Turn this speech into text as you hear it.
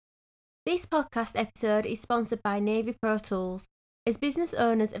This podcast episode is sponsored by Navy Pro Tools. As business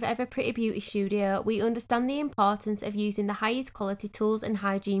owners of Ever Pretty Beauty Studio, we understand the importance of using the highest quality tools and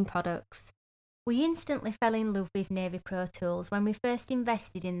hygiene products. We instantly fell in love with Navy Pro Tools when we first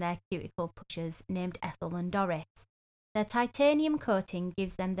invested in their cuticle pushers named Ethel and Doris. Their titanium coating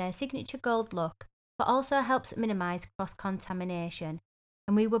gives them their signature gold look, but also helps minimise cross-contamination,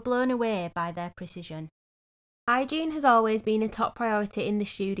 and we were blown away by their precision. Hygiene has always been a top priority in the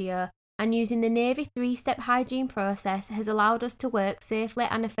studio, and using the Navy 3-step hygiene process has allowed us to work safely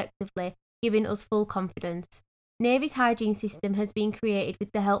and effectively, giving us full confidence. Navy's hygiene system has been created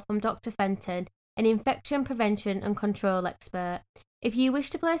with the help from Dr. Fenton, an infection prevention and control expert. If you wish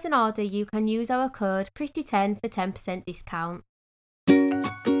to place an order, you can use our code PRETTY10 for 10% discount.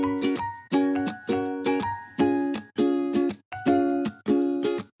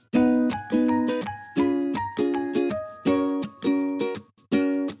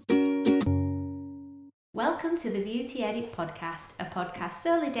 Welcome to the Beauty Edit Podcast, a podcast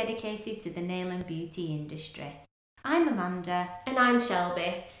solely dedicated to the nail and beauty industry. I'm Amanda. And I'm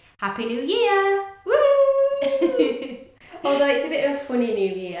Shelby. Happy New Year! Woo! Although it's a bit of a funny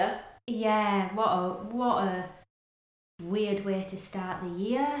new year. Yeah, what a weird way to start the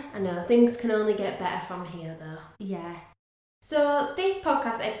year. I know, things can only get better from here though. Yeah. So this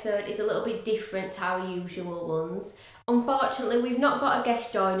podcast episode is a little bit different to our usual ones. Unfortunately, we've not got a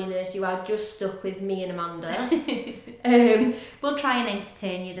guest joining us. You are just stuck with me and Amanda. We'll try and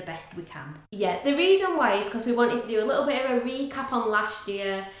entertain you the best we can. Yeah, the reason why is because we wanted to do a little bit of a recap on last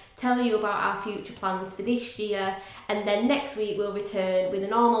year, tell you about our future plans for this year, and then next week we'll return with a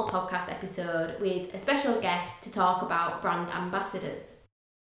normal podcast episode with a special guest to talk about brand ambassadors.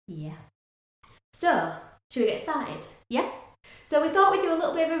 Yeah. So, should we get started? Yeah. So we thought we'd do a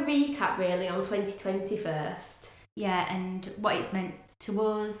little bit of a recap really on 2020 first. Yeah, and what it's meant to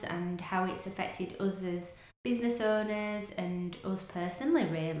us and how it's affected us as business owners and us personally,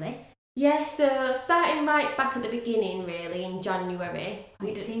 really. Yeah, so starting right back at the beginning, really, in January.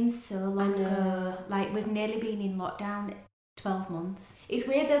 It seems so long ago. Like, we've nearly been in lockdown 12 months. It's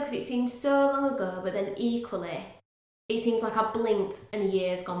weird though, because it seems so long ago, but then equally, it seems like I blinked and a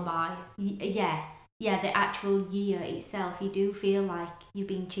year's gone by. Yeah, the actual year itself, you do feel like you've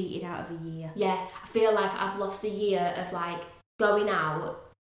been cheated out of a year. Yeah, I feel like I've lost a year of like going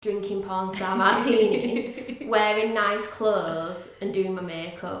out, drinking porn star martinis, wearing nice clothes and doing my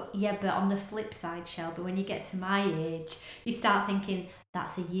makeup. Yeah, but on the flip side, Shelby, when you get to my age, you start thinking,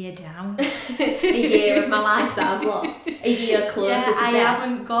 that's a year down. A year of my life that I've lost. A year closer to death. I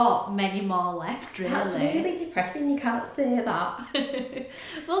haven't got many more left, really. That's really depressing, you can't say that.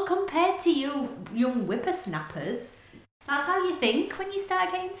 Well, compared to you young whippersnappers, that's how you think when you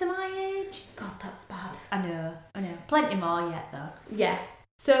start getting to my age. God, that's bad. I know. Plenty more yet, though. Yeah.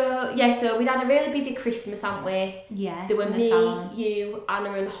 So we'd had a really busy Christmas, hadn't we? Yeah. There were me, salon. you,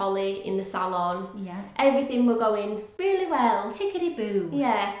 Anna and Holly in the salon. Yeah. Everything were going really well. Tickety-boo.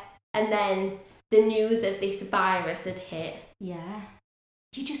 Yeah. And then the news of this virus had hit. Yeah.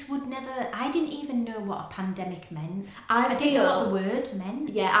 You just would never... I didn't even know what a pandemic meant. I didn't know what the word meant.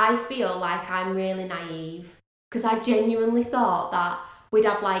 Yeah, I feel like I'm really naive. Because I genuinely thought that we'd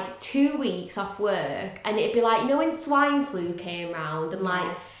have like 2 weeks off work and it'd be like, you know, when swine flu came round and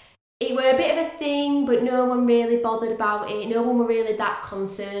like it were a bit of a thing, but no one really bothered about it. No one were really that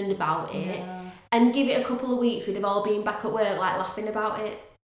concerned about it. No. And give it a couple of weeks, we'd have all been back at work like laughing about it.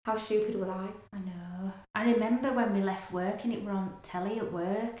 How stupid were I? I know. I remember when we left work and it were on telly at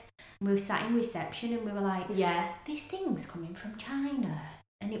work and we were sat in reception and we were like, yeah, this thing's coming from China.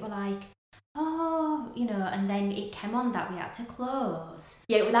 And it were like, oh, you know, and then it came on that we had to close.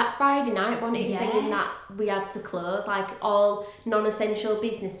 Yeah, with that Friday night, wasn't it, saying that we had to close, like all non-essential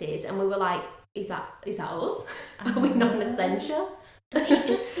businesses, and we were like, is that us? Are we non-essential? Doesn't it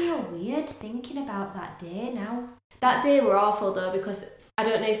just feel weird thinking about that day now? That day were awful though, because I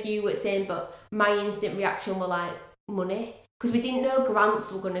don't know if you were saying, but my instant reaction were like, money. Because we didn't know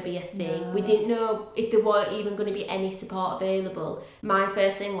grants were going to be a thing. No. We didn't know if there were even going to be any support available. My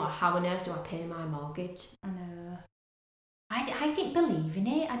first thing was, how on earth do I pay my mortgage? I know. I didn't believe in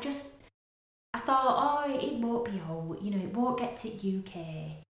it. I thought, oh, it won't be out. You know, it won't get to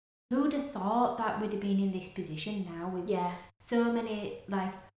UK. Who'd have thought that we'd have been in this position now with so many,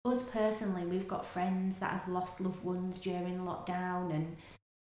 like, us personally, we've got friends that have lost loved ones during lockdown and,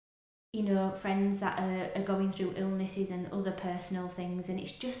 you know, friends that are going through illnesses and other personal things, and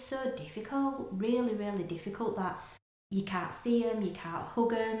it's just so difficult, really, really difficult that you can't see them, you can't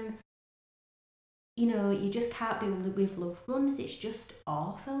hug them, you know, you just can't be with loved ones. It's just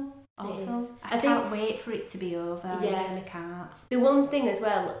awful. awful. is. I can't wait for it to be over. Yeah. I really can't. The one thing as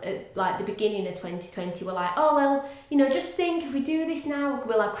well, at like the beginning of 2020, we're like, oh well, you know, just think if we do this now,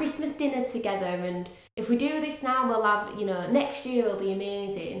 we'll have Christmas dinner together, and if we do this now, we'll have, you know, next year will be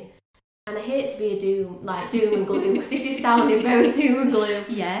amazing. And I hate to be a doom and gloom, because this is sounding very doom and gloom.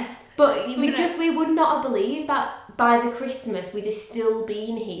 Yeah. But we would not have believed that by the Christmas we'd have still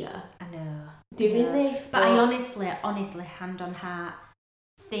been here. I know. Doing this. But I honestly, hand on heart,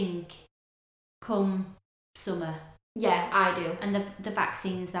 think come summer. Yeah, I do. And the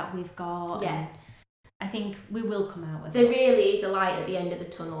vaccines that we've got. Yeah. I think we will come out with There it. really is a light at the end of the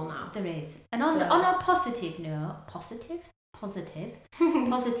tunnel now. There is. And on a positive note, positive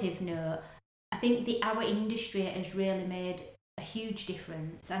note, I think our industry has really made a huge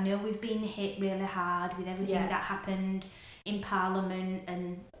difference. I know we've been hit really hard with everything that happened in Parliament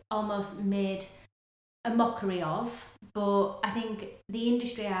and almost made a mockery of, but I think the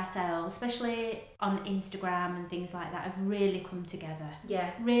industry ourselves, especially on Instagram and things like that, have really come together.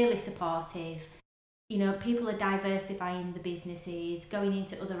 Yeah. Really supportive. You know, people are diversifying the businesses, going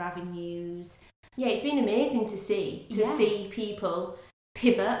into other avenues. Yeah, it's been amazing to see people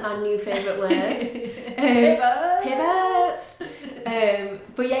pivot, my new favourite word. Pivot.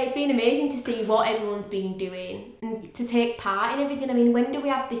 But yeah, it's been amazing to see what everyone's been doing and to take part in everything. I mean, when do we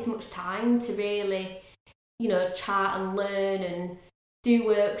have this much time to really, you know, chat and learn and do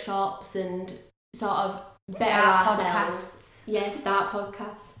workshops and sort of better ourselves? Podcasts. Yeah, start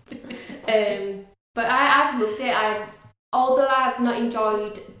podcasts. But I've loved it. Although I've not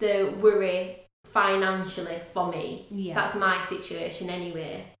enjoyed the worry financially for me, that's my situation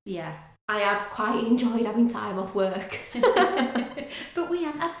anyway. Yeah. I have quite enjoyed having time off work. But we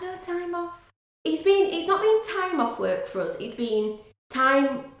haven't had no time off. It's not been time off work for us, it's been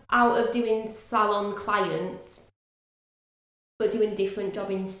time out of doing salon clients, but doing a different job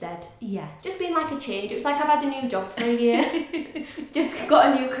instead. Yeah. Just being like a change. It was like I've had a new job for a year. Just got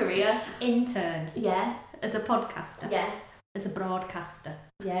a new career. Intern. Yeah. As a podcaster. Yeah. As a broadcaster.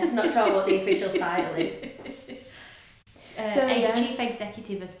 Yeah, not sure what the official title is. Chief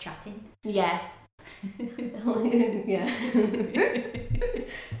Executive of Chatting. Yeah. Yeah.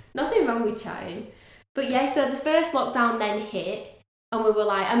 Nothing wrong with chatting. But yeah, so the first lockdown then hit, and we were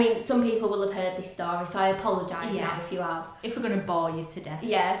like, I mean, some people will have heard this story, so I apologise now if you have. If we're going to bore you to death.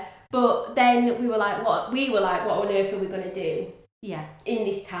 Yeah. But then we were like, what on earth are we going to do? Yeah. In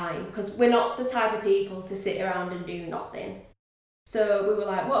this time, because we're not the type of people to sit around and do nothing. So we were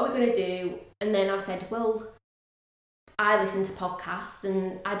like, what are we going to do? And then I said, well, I listen to podcasts,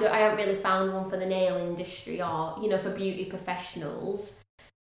 and I haven't really found one for the nail industry or, you know, for beauty professionals.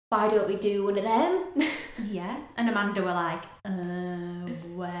 Why don't we do one of them? Yeah. And Amanda were like,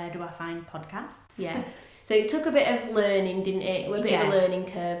 where do I find podcasts? Yeah. So it took a bit of learning, didn't it? A bit of a learning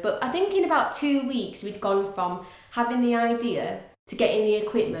curve. But I think in about 2 weeks, we'd gone from having the idea to getting the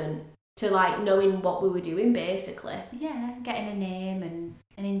equipment to like knowing what we were doing, basically. Yeah, getting a name and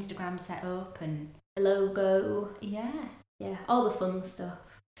an Instagram set up and a logo. Yeah, all the fun stuff.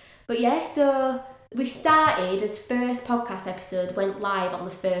 But yeah, so we started as first podcast episode went live on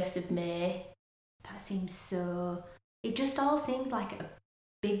the 1st of May. That seems so. It just all seems like a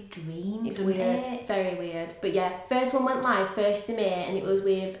big dream. It's weird, very weird. But yeah, first one went live 1st of May, and it was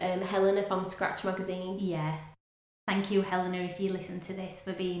with Helena from Scratch Magazine. Yeah. Thank you, Helena, if you listen to this,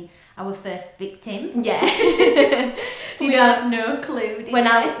 for being our first victim. Yeah. We have no clue. When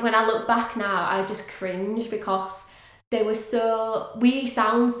I look back now, I just cringe because we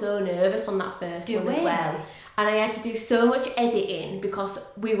sound so nervous on that first one as well. And I had to do so much editing because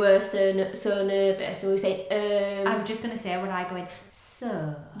we were so nervous. And we were saying, I was just going to say, were I going,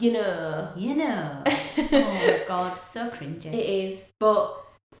 so? You know. Oh, God, so cringy. It is. But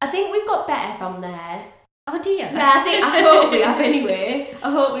I think we've got better from there. Oh dear. Yeah, I hope we have anyway.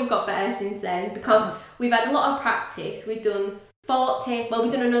 I hope we've got better since then because we've had a lot of practice. We've done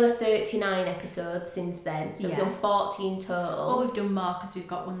we've done another 39 episodes since then. So we've done 14 total. Well, we've done more because we've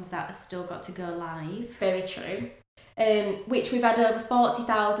got ones that have still got to go live. Very true. Which we've had over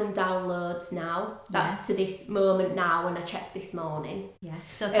 40,000 downloads now. That's to this moment now when I checked this morning. Yeah.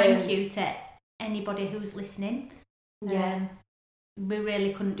 So thank you to anybody who's listening. Yeah. We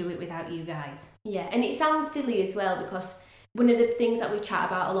really couldn't do it without you guys. Yeah, and it sounds silly as well because one of the things that we chat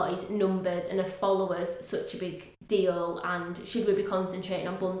about a lot is numbers, and are followers such a big deal, and should we be concentrating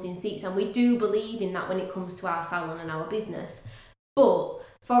on bums in seats? And we do believe in that when it comes to our salon and our business. But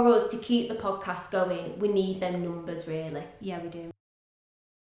for us to keep the podcast going, we need them numbers, really. Yeah, we do.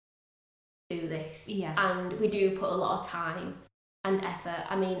 Do this. Yeah. And we do put a lot of time and effort.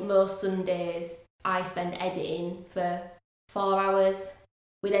 I mean, most Sundays I spend editing for 4 hours,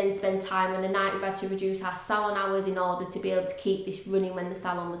 We then spend time on a night we've had to reduce our salon hours in order to be able to keep this running when the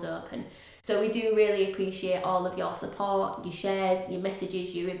salon was open. So we do really appreciate all of your support, your shares, your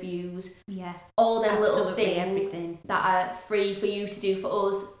messages, your reviews. Yeah. All them little Absolutely things everything. that are free for you to do for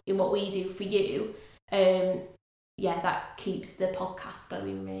us in what we do for you. That keeps the podcast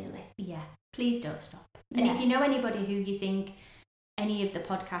going, really. Yeah. Please don't stop. And Yeah. if you know anybody who you think any of the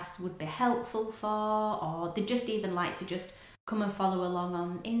podcasts would be helpful for, or they just even like to just come and follow along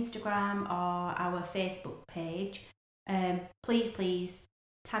on Instagram or our Facebook page, please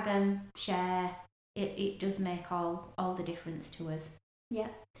tag them, share. It does make all the difference to us. Yeah.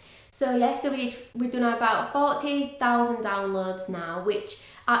 So we've done about 40,000 downloads now, which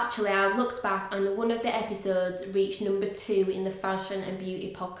actually I've looked back and one of the episodes reached number 2 in the fashion and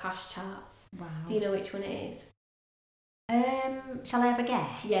beauty podcast charts. Wow. Do you know which one it is? Shall I have a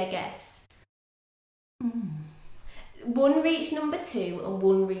guess? Yeah, guess. One reached number 2 and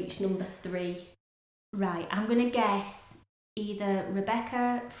one reached number 3. Right, I'm going to guess either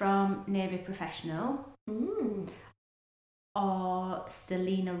Rebecca from Navy Professional or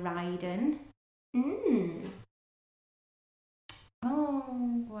Selena Ryden.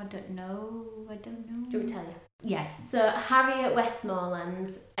 Oh, I don't know. Do you want me to tell you? Yeah. So Harriet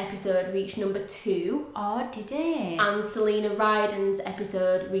Westmoreland's episode reached number 2. Oh, did it? And Selena Ryden's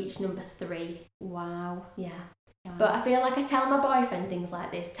episode reached number 3. Wow. Yeah. Wow. But I feel like I tell my boyfriend things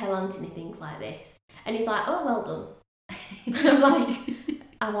like this, tell Anthony things like this, and he's like, oh, well done. And I'm like,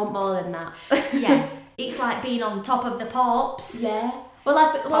 I want more than that. Yeah. It's like being on top of the pops. Yeah.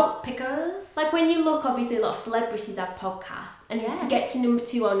 Pop pickers. Like when you look, obviously a lot of celebrities have podcasts, and to get to number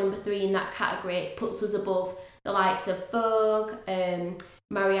 2 or number 3 in that category, it puts us above the likes of Vogue,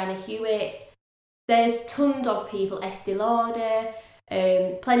 Marianna Hewitt. There's tons of people, Estee Lauder,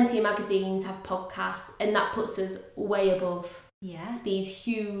 plenty of magazines have podcasts, and that puts us way above these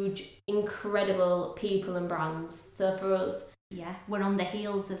huge, incredible people and brands. So for us, we're on the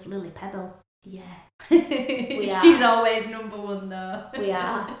heels of Lily Pebble. Yeah. We are. She's always number 1 though. We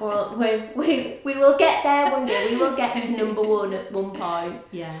are. Well, we will get there one day. We will get to number 1 at one point.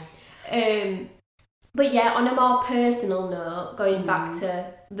 Yeah. But yeah, on a more personal note, going back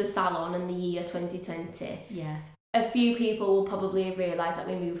to the salon and the year 2020, a few people will probably have realised that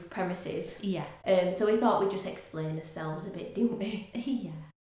we moved premises. Yeah. So we thought we'd just explain ourselves a bit, didn't we? Yeah.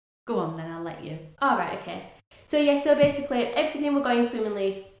 Go on then, I'll let you. Alright, okay. So basically everything was going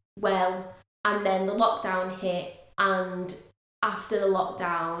swimmingly well, and then the lockdown hit, and after the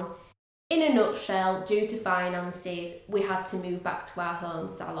lockdown, in a nutshell, due to finances, we had to move back to our home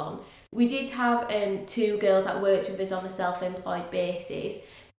salon. We did have 2 girls that worked with us on a self-employed basis,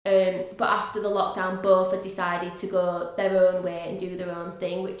 but after the lockdown, both had decided to go their own way and do their own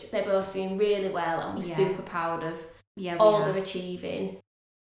thing, which they're both doing really well, and we're super proud of all they're achieving.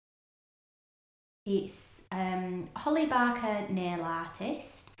 It's Holly Barker Nail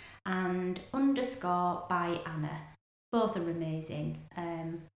Artist and _ by Anna. Both are amazing,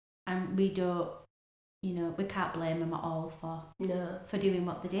 and we don't, we can't blame them at all for doing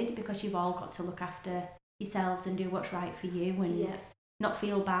what they did, because you've all got to look after yourselves and do what's right for you, and not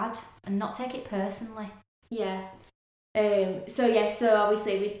feel bad and not take it personally. Yeah. So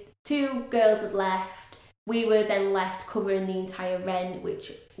obviously with 2 girls had left, we were then left covering the entire rent,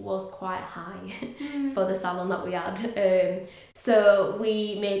 which was quite high for the salon that we had. So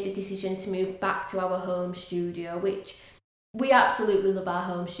we made the decision to move back to our home studio, which we absolutely love our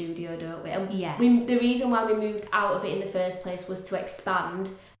home studio, don't we? And the reason why we moved out of it in the first place was to expand,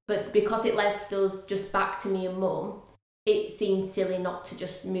 but because it left us just back to me and Mum, it seemed silly not to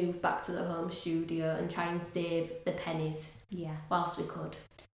just move back to the home studio and try and save the pennies whilst we could.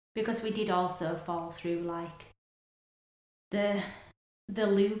 Because we did also fall through the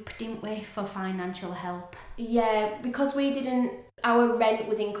loop, didn't we, for financial help? Yeah, because our rent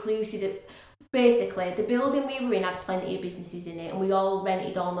was inclusive. Basically, the building we were in had plenty of businesses in it, and we all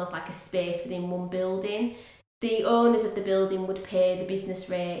rented almost like a space within one building. The owners of the building would pay the business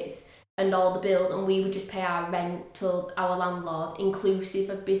rates and all the bills, and we would just pay our rent to our landlord, inclusive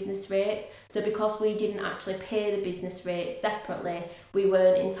of business rates. So because we didn't actually pay the business rates separately, we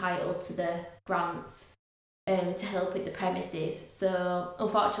weren't entitled to the grants to help with the premises. So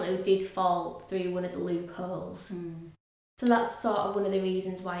unfortunately, we did fall through one of the loopholes. So that's sort of one of the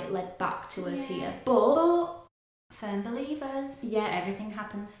reasons why it led back to us here. But firm believers, everything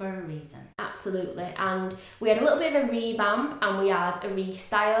happens for a reason. Absolutely. And we had a little bit of a revamp, and we had a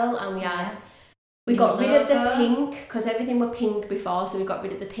restyle, and we got rid of the pink, because everything was pink before, so we got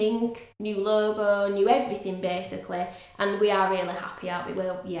rid of the pink, new logo, new everything basically, and we are really happy, aren't we,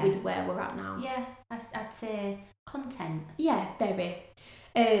 with where we're at now. Yeah, I'd say content. Yeah, very.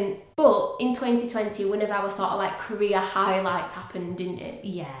 But in 2020, one of our sort of like career highlights happened, didn't it?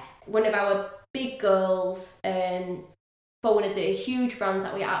 Yeah. One of our big goals for one of the huge brands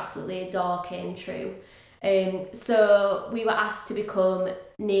that we absolutely adore came true. So we were asked to become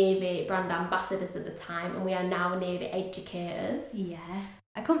Navy brand ambassadors at the time, and we are now Navy educators. Yeah.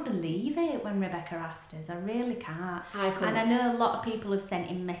 I couldn't believe it when Rebecca asked us. I really can't. I couldn't. And I know a lot of people have sent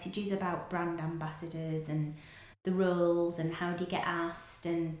in messages about brand ambassadors and the roles and how do you get asked,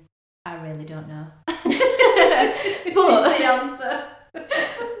 and I really don't know. But the answer.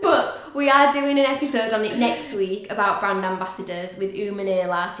 But we are doing an episode on it next week about brand ambassadors with Uma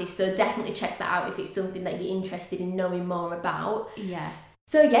Nail Artist, so definitely check that out if it's something that you're interested in knowing more about. Yeah.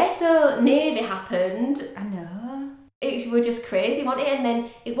 So Navy happened. I know. It was just crazy, wasn't it? And then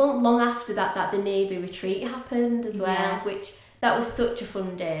it wasn't long after that the Navy retreat happened as well, which that was such a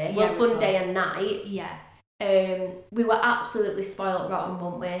fun day. Yeah, fun day and night. Yeah. We were absolutely spoiled rotten,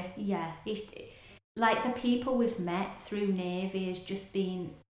 weren't we? Yeah. It's, like, the people we've met through Navy has just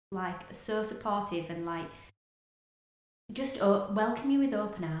been like so supportive and like just welcome you with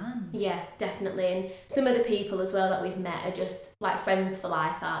open arms. Yeah, definitely. And some of the people as well that we've met are just like friends for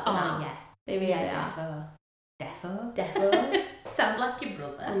life, aren't they? Oh yeah, they really are. Defo. Sound like your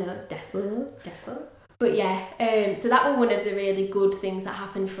brother. I know, defo. But yeah, so that was one of the really good things that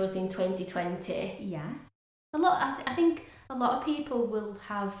happened for us in 2020. Yeah, I think a lot of people will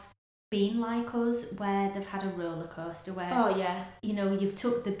have been like us, where they've had a roller coaster where you've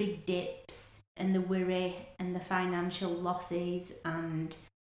took the big dips and the worry and the financial losses,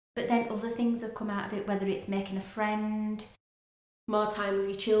 but then other things have come out of it, whether it's making a friend, more time with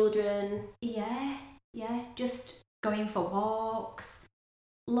your children, just going for walks,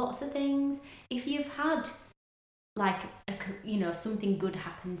 lots of things. If you've had like something good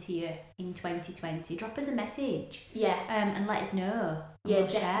happen to you in 2020, drop us a message and let us know. We'll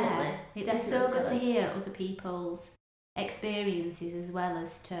definitely share. It's so good to hear other people's experiences as well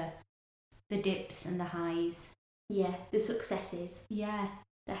as to the dips and the highs, the successes,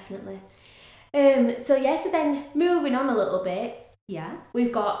 definitely. So then moving on a little bit,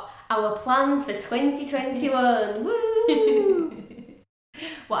 we've got our plans for 2021. Woo!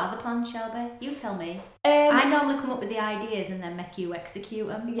 What are the plans, Shelby? You tell me. I normally come up with the ideas and then make you execute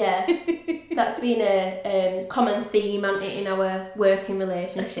them. Yeah, that's been a common theme, hasn't it, in our working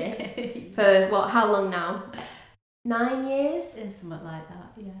relationship for how long now? 9 years? Something like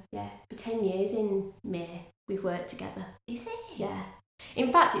that, Yeah, for 10 years in May we've worked together. Is it? Yeah.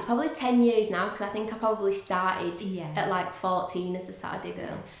 In fact, it's probably 10 years now because I think I probably started at like 14 as a Saturday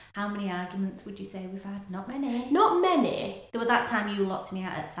girl. How many arguments would you say we've had? Not many. Not many. There was that time you locked me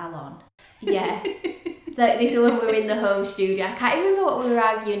out at salon. Yeah. Like this is when we were in the home studio. I can't remember what we were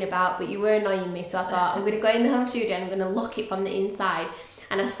arguing about, but you were annoying me, so I thought I'm going to go in the home studio and I'm going to lock it from the inside.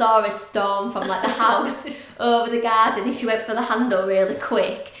 And I saw a storm from like the house over the garden, and she went for the handle really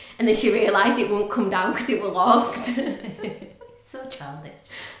quick, and then she realised it wouldn't come down because it was locked. So childish.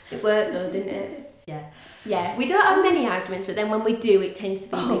 It worked though, didn't it? Yeah. Yeah, we don't have many arguments, but then when we do, it tends to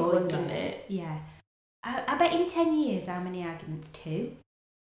be a big one, doesn't it? Yeah. I bet in 10 years, how many arguments? 2?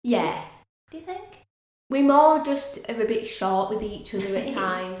 Yeah. Do you think? We more just are a bit short with each other at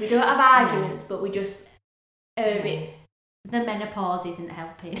times. We don't have arguments, but we just are a bit... The menopause isn't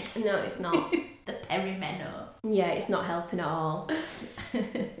helping. No, it's not. The perimenopause. Yeah, it's not helping at all.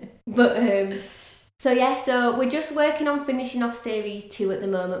 But, so we're just working on finishing off series 2 at the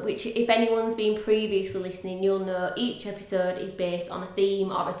moment, which if anyone's been previously listening, you'll know each episode is based on a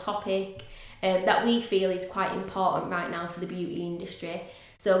theme or a topic that we feel is quite important right now for the beauty industry.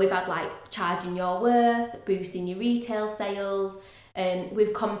 So we've had like charging your worth, boosting your retail sales,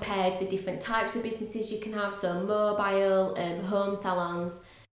 we've compared the different types of businesses you can have, so mobile, home salons,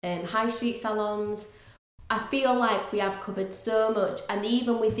 high street salons. I feel like we have covered so much, and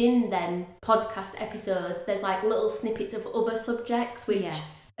even within them podcast episodes, there's like little snippets of other subjects which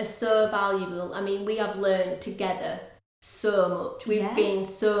are so valuable. I mean, we have learned together so much. We've gained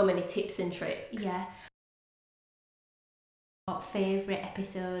so many tips and tricks. Yeah. What favourite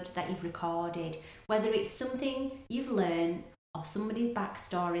episode that you've recorded, whether it's something you've learned or somebody's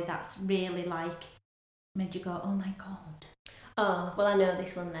backstory that's really like made you go, oh my god. Oh, well, I know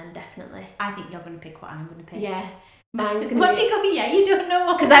this one then, definitely. I think you're going to pick what I'm going to pick. Yeah, mine's going to be... What do you go, you don't know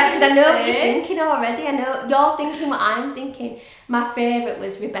what Because I know what you're thinking already. I know you're thinking what I'm thinking. My favourite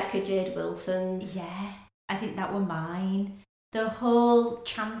was Rebecca Jade Wilson's. Yeah, I think that were mine. The whole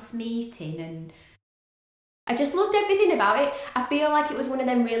chance meeting, and I just loved everything about it. I feel like it was one of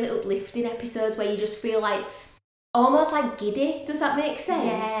them really uplifting episodes where you just feel like, almost like giddy. Does that make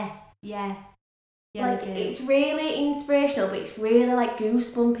sense? Yeah. Yeah, like it's really inspirational, but it's really like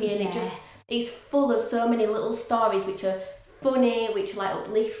goosebumpy, and it's full of so many little stories which are funny, which are like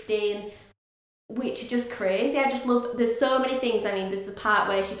uplifting, which are just crazy. I just love. There's so many things. I mean, there's a part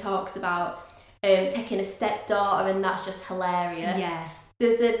where she talks about taking a stepdaughter, and that's just hilarious. Yeah.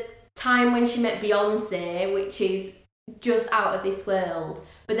 There's the time when she met Beyonce, which is just out of this world.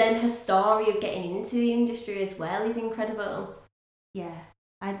 But then her story of getting into the industry as well is incredible. Yeah.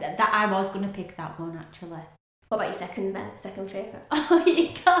 I was going to pick that one, actually. What about your second then? Second favourite? Oh, you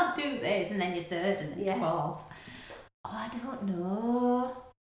can't do this, and then your third, and then your fourth. Oh, I don't know.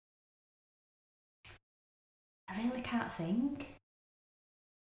 I really can't think.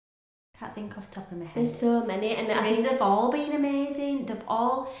 Can't think off the top of my head. There's so many, and I think they've all been amazing.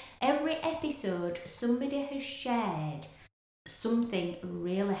 Every episode, somebody has shared something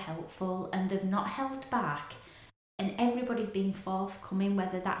really helpful, and they've not held back. And everybody's been forthcoming,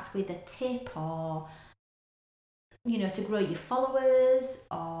 whether that's with a tip or, to grow your followers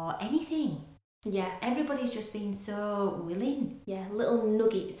or anything. Yeah. Everybody's just been so willing. Yeah, little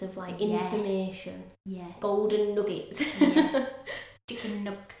nuggets of like information. Yeah. Golden nuggets. Yeah. Chicken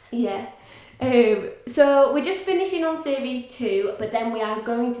nuggets. Yeah. So we're just finishing on series 2, but then we are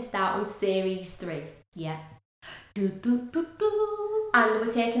going to start on series 3. Yeah. And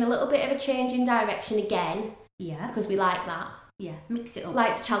we're taking a little bit of a change in direction again. Yeah. Because we like that. Yeah. Mix it up.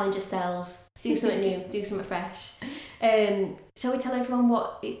 Like to challenge ourselves. Do something new. Do something fresh. Shall we tell everyone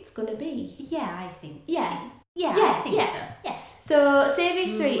what it's going to be? Yeah, I think. Yeah. I think so. Yeah. So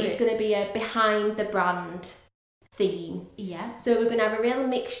series 3 is going to be a behind the brand theme. Yeah. So we're going to have a real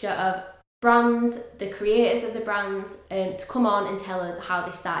mixture of brands, the creators of the brands, to come on and tell us how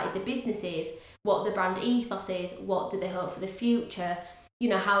they started the businesses, what the brand ethos is, what do they hope for the future,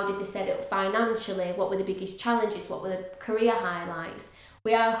 how did they set it up financially, what were the biggest challenges, what were the career highlights.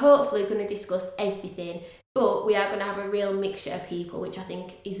 We are hopefully going to discuss everything, but we are going to have a real mixture of people, which I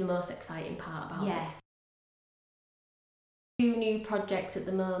think is the most exciting part about this. 2 new projects at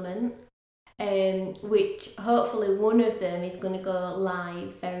the moment, which hopefully one of them is going to go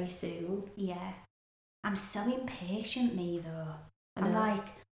live very soon. Yeah. I'm so impatient, me, though. I'm like,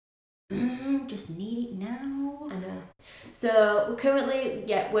 just need it now. I know. So we're currently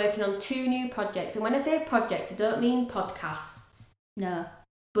working on 2 new projects. And when I say projects, I don't mean podcasts. No.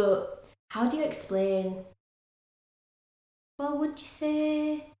 But how do you explain? Well, would you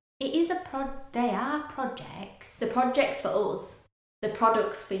say it is they are projects. The projects for us, the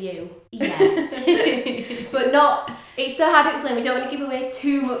products for you. Yeah. But it's so hard to explain. We don't want to give away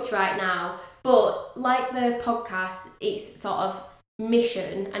too much right now. But like the podcast, its sort of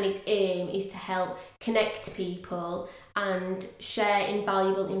mission and its aim is to help connect people and share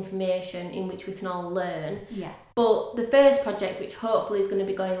invaluable information in which we can all learn. Yeah. But the first project, which hopefully is going to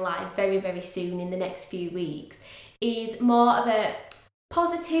be going live very, very soon in the next few weeks, is more of a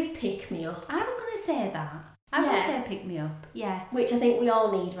positive pick-me-up. I'm going to say that. I'm going to say pick-me-up. Yeah. Which I think we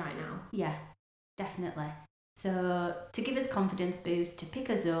all need right now. Yeah, definitely. So to give us confidence boost, to pick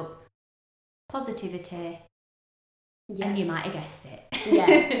us up, positivity. Yeah. And you might have guessed it.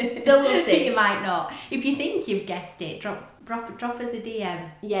 Yeah. So we'll see. You might not. If you think you've guessed it, drop us a DM.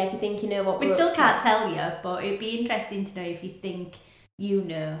 Yeah, if you think you know what we still can't tell you, but it'd be interesting to know if you think you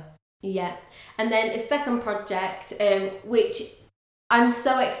know. Yeah. And then a second project, which I'm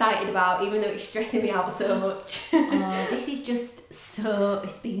so excited about, even though it's stressing me out so much. This is just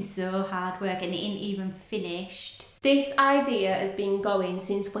it's been so hard work, and it ain't even finished. This idea has been going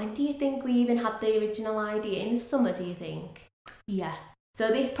since when do you think we even had the original idea? In the summer, do you think? Yeah. So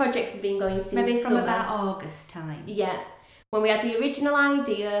this project has been going since maybe from summer. About August time. Yeah. When we had the original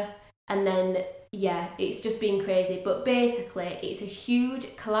idea, and then, it's just been crazy. But basically, it's a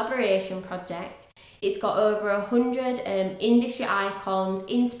huge collaboration project. It's got over 100 industry icons,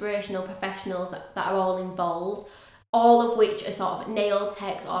 inspirational professionals that are all involved, all of which are sort of nail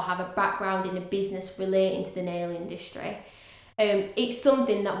techs or have a background in a business relating to the nail industry. It's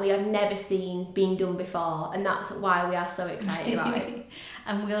something that we have never seen being done before, and that's why we are so excited about it.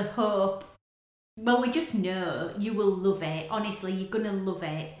 And we'll hope, we just know you will love it. Honestly, you're going to love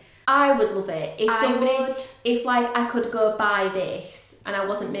it. I would love it. If I could go buy this and I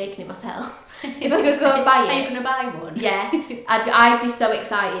wasn't making it myself, if I could go and buy it. Are you going to buy one? Yeah, I'd be so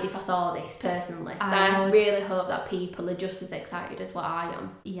excited if I saw this personally. So I really hope that people are just as excited as what I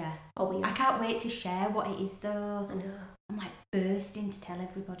am. Yeah. Oh, we are. I can't wait to share what it is though. I know. I'm bursting to tell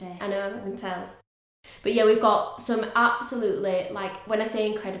everybody. I know, I can tell. But yeah, we've got some absolutely, when I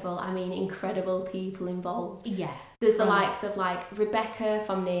say incredible, I mean incredible people involved. Yeah. There's the likes of Rebecca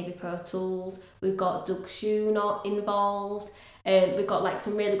from Navy Pro Tools. We've got Doug Schoonott involved. We've got like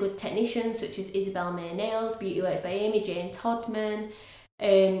some really good technicians such as Isabel May Nails, Beauty Works by Amy, Jane Todman.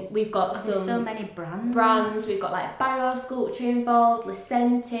 We've got so many brands. We've got like Biosculpture involved,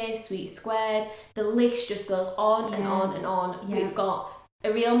 Lucente, Sweet Squared. The list just goes on and on and on. Yeah. We've got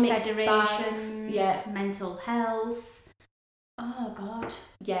a real mixed Federations, bag. mental health. Oh God.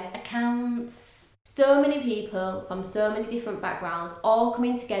 Yeah. Accounts. So many people from so many different backgrounds all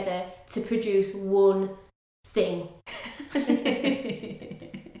coming together to produce one thing.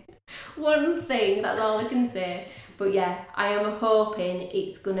 One thing, that's all I can say. But yeah, I am hoping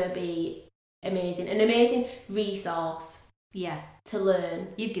it's gonna be amazing. An amazing resource. Yeah. To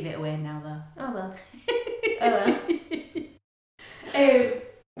learn. You give it away now though. Oh well. Oh well.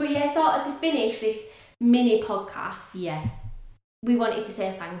 But yeah, sort of to finish this mini podcast. Yeah. We wanted to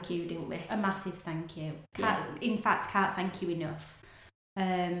say thank you, didn't we? A massive thank you. Yeah. In fact, can't thank you enough.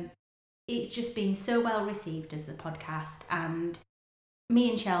 It's just been so well received as a podcast, and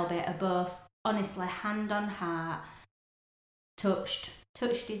me and Shelby are both, honestly, hand on heart, touched.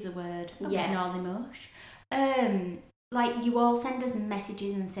 Touched is the word. I'm getting all emotion. Like, you all send us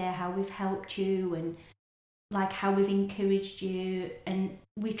messages and say how we've helped you and like how we've encouraged you, and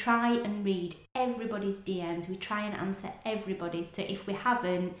we try and read everybody's DMs. We try and answer everybody's. So if we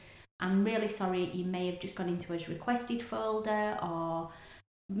haven't, I'm really sorry. You may have just gone into his requested folder, or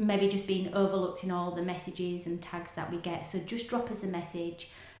maybe just been overlooked in all the messages and tags that we get. So just drop us a message.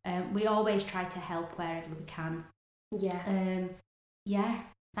 We always try to help wherever we can. Yeah. Yeah.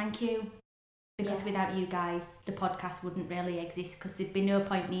 Thank you. Because without you guys, the podcast wouldn't really exist, because there'd be no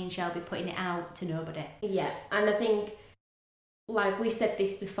point me and Shelby putting it out to nobody. Yeah, and I think, like we said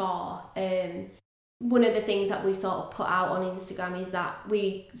this before, one of the things that we sort of put out on Instagram is that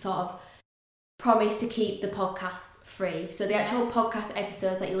we sort of promise to keep the podcast free. So the actual podcast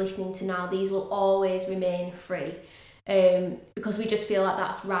episodes that you're listening to now, these will always remain free. Because we just feel like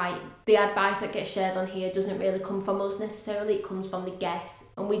that's right. The advice that gets shared on here doesn't really come from us necessarily, it comes from the guests,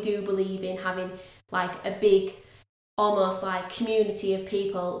 and we do believe in having like a big, almost like community of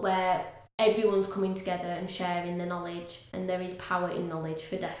people where everyone's coming together and sharing the knowledge, and there is power in knowledge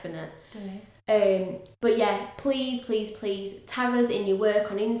for definite. There is. But yeah, please tag us in your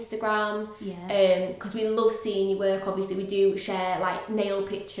work on Instagram. Yeah. Because we love seeing your work. Obviously, we do share like nail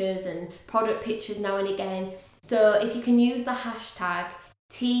pictures and product pictures now and again. So if you can use the hashtag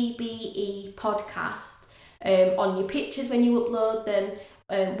TBE podcast on your pictures when you upload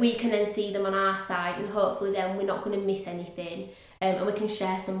them, we can then see them on our side, and hopefully then we're not going to miss anything, and we can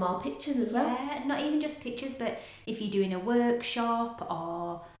share some more pictures as well. Yeah, not even just pictures, but if you're doing a workshop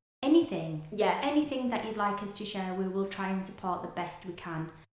or anything, anything that you'd like us to share, we will try and support the best we can.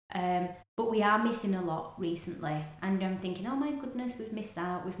 But we are missing a lot recently, and I'm thinking, oh my goodness, we've missed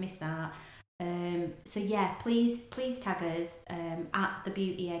that. So yeah, please tag us at the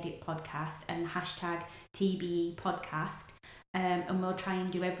Beauty Edit podcast and hashtag TBE podcast, and we'll try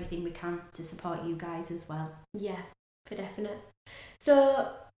and do everything we can to support you guys as well. Yeah, for definite. So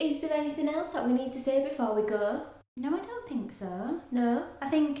is there anything else that we need to say before we go? No, I don't think so. No? I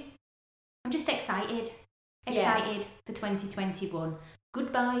think I'm just excited for 2021.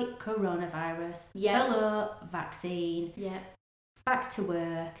 Goodbye coronavirus. Yeah. Hello vaccine. Yeah. Back to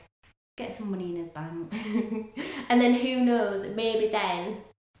work. Get some money in his bank. And then who knows, maybe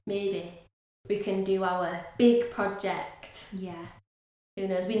we can do our big project. Yeah. Who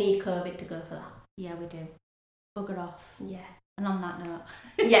knows, we need COVID to go for that. Yeah, we do. Bugger off. Yeah. And on that note.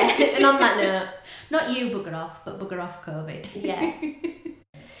 Yeah, and on that note. Not you bugger off, but bugger off COVID. Yeah.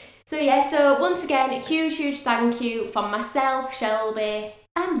 So once again, a huge thank you from myself, Shelby.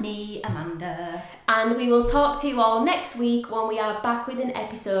 And me, Amanda. And we will talk to you all next week when we are back with an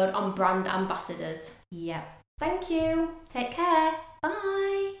episode on brand ambassadors. Yeah. Thank you. Take care.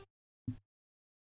 Bye.